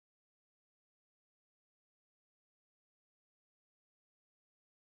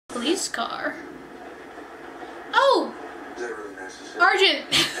police car. Oh! Is that really necessary? Argent!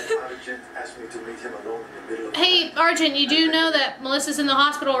 Argent asked me to meet him alone in the middle of Hey, Argent, you do know that Melissa's in the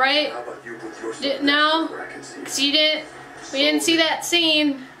hospital, right? How about you put your stuff No? where I can see? Cause you didn't. We didn't see that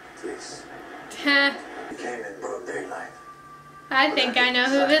scene. Please. Heh. He came in broad daylight. I think I know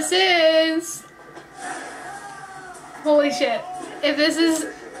who this is. Holy shit. If this is...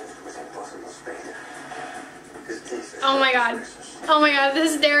 Oh my god. Oh my god, if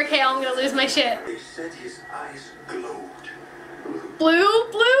this is Derek Hale, I'm gonna lose my shit. They said his eyes glowed.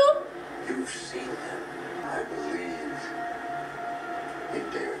 Blue? Blue? You've seen him, I believe, in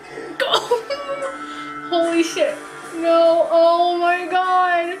Derek Hale. Holy shit. No, oh my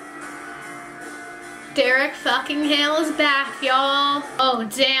god. Derek fucking Hale is back, y'all. Oh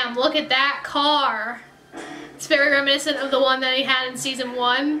damn, look at that car. It's very reminiscent of the one that he had in season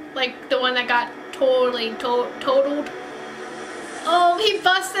 1. Like the one that got totally totaled. Oh, he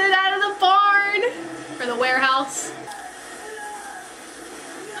busted it out of the barn! Or the warehouse.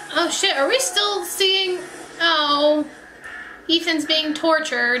 Oh shit, are we still seeing... Oh, Ethan's being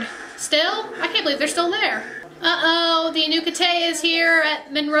tortured. Still? I can't believe they're still there. Uh-oh, the Anukate is here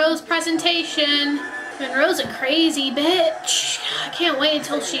at Monroe's presentation. Monroe's a crazy bitch. I can't wait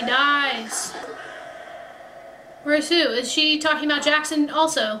until she dies. Where's who? Is she talking about Jackson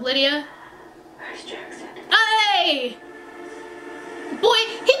also? Lydia? Where's Jackson? Hey! Boy,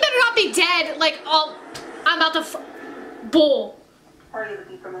 he better not be dead. Like, oh, I'm about to bull. Are you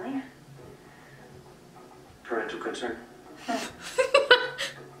looking for Malia? Parental concern.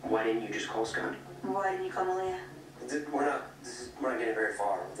 Why didn't you just call Scott? Why didn't you call Malia? We're not getting very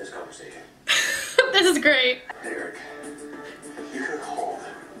far with this conversation. This is great. Derek, you could hold.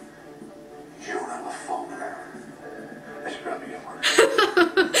 You don't have a phone. I should probably get one.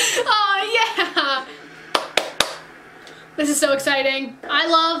 Oh, yeah! This is so exciting. I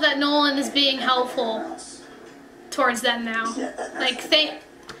love that Nolan is being helpful towards them now. Like,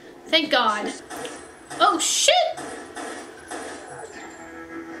 thank God. Oh, shit!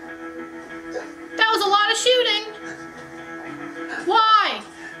 That was a lot of shooting. Why?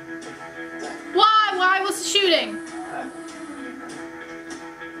 Why? Why was the shooting?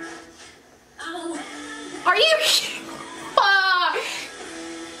 Are you... Fuck!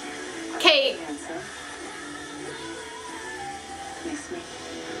 Kate. Miss me?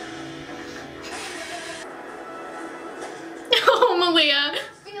 Oh, Malia.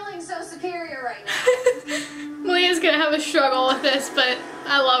 Feeling so superior right now. Malia's gonna have a struggle with this, but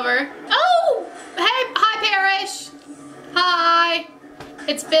I love her. Oh! Hey, hi, Parrish. Hi.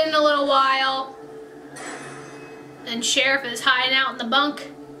 It's been a little while. And Sheriff is hiding out in the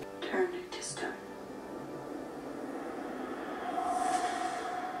bunk. Turn it to stone.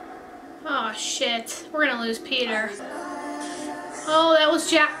 Oh, shit. We're gonna lose Peter. Oh, that was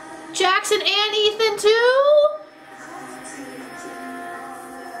Jackson and Ethan, too?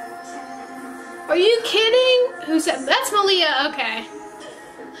 Are you kidding? Who said... That's Malia, okay.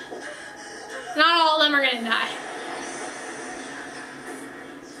 Not all of them are gonna die.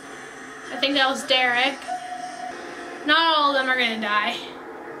 I think that was Derek. Not all of them are gonna die.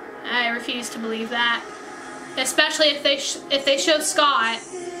 I refuse to believe that. Especially if they show Scott.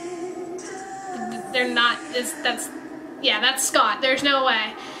 They're not... that's Scott. There's no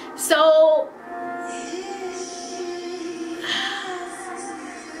way. So...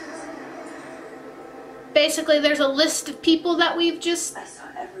 Basically, there's a list of people that we've just... I saw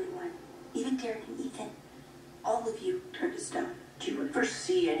everyone, even Derek and Ethan. All of you turned to stone. Do you ever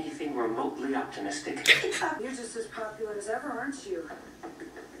see anything remotely optimistic? You're just as popular as ever, aren't you?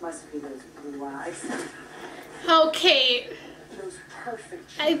 Must be those blue eyes. Okay. Those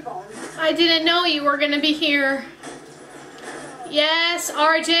perfect cheekbones. I didn't know you were gonna be here. Yes,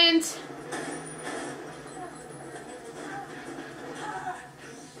 Argent.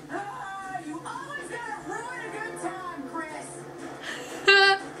 You always gotta ruin a good time, Chris.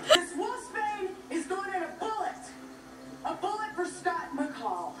 This wolfsbane is going in a bullet. A bullet for Scott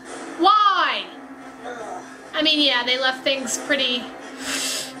McCall. Why? I mean, yeah, they left things pretty...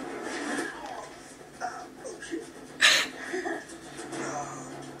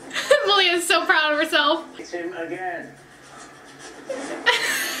 Malia's so proud of herself. It's him again.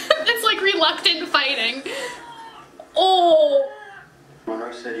 It's like reluctant fighting. Oh.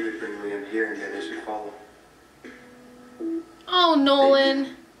 Monroe said you would bring Liam here and the others would follow. Oh,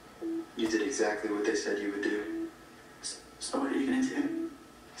 Nolan. You did exactly what they said you would do. So what are you gonna do?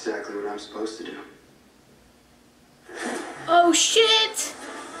 Exactly what I'm supposed to do. Oh, shit.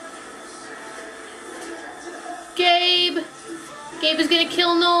 Gabe. Gabe is gonna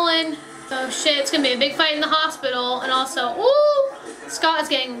kill Nolan. Oh shit, it's gonna be a big fight in the hospital. And also, ooh, Scott is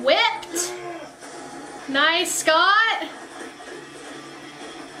getting whipped. Nice, Scott.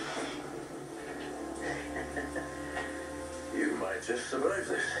 You might just survive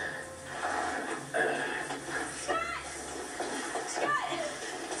this.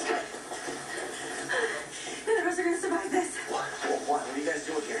 None of us are gonna survive this. What are you guys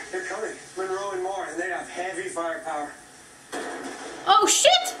doing here? They're coming. Monroe and more, and they have heavy firepower. Oh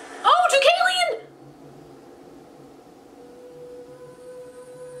shit! Oh, Deucalion!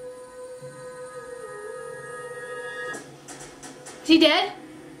 Is he dead?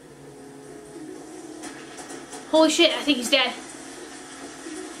 Holy shit, I think he's dead.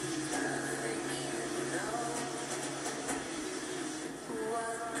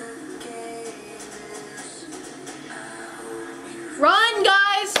 Run,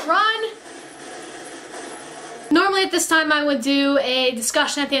 guys, run! Normally at this time I would do a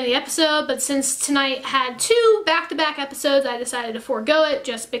discussion at the end of the episode, but since tonight had 2 back-to-back episodes, I decided to forego it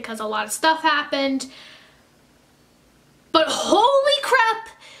just because a lot of stuff happened. But holy crap,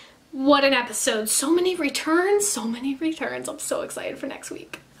 what an episode. So many returns, so many returns. I'm so excited for next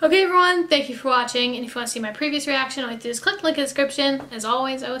week. Okay everyone, thank you for watching, and if you want to see my previous reaction, all you have to do is click the link in the description. As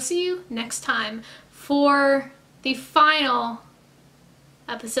always, I will see you next time for the final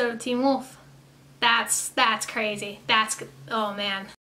episode of Teen Wolf. That's crazy. Oh man.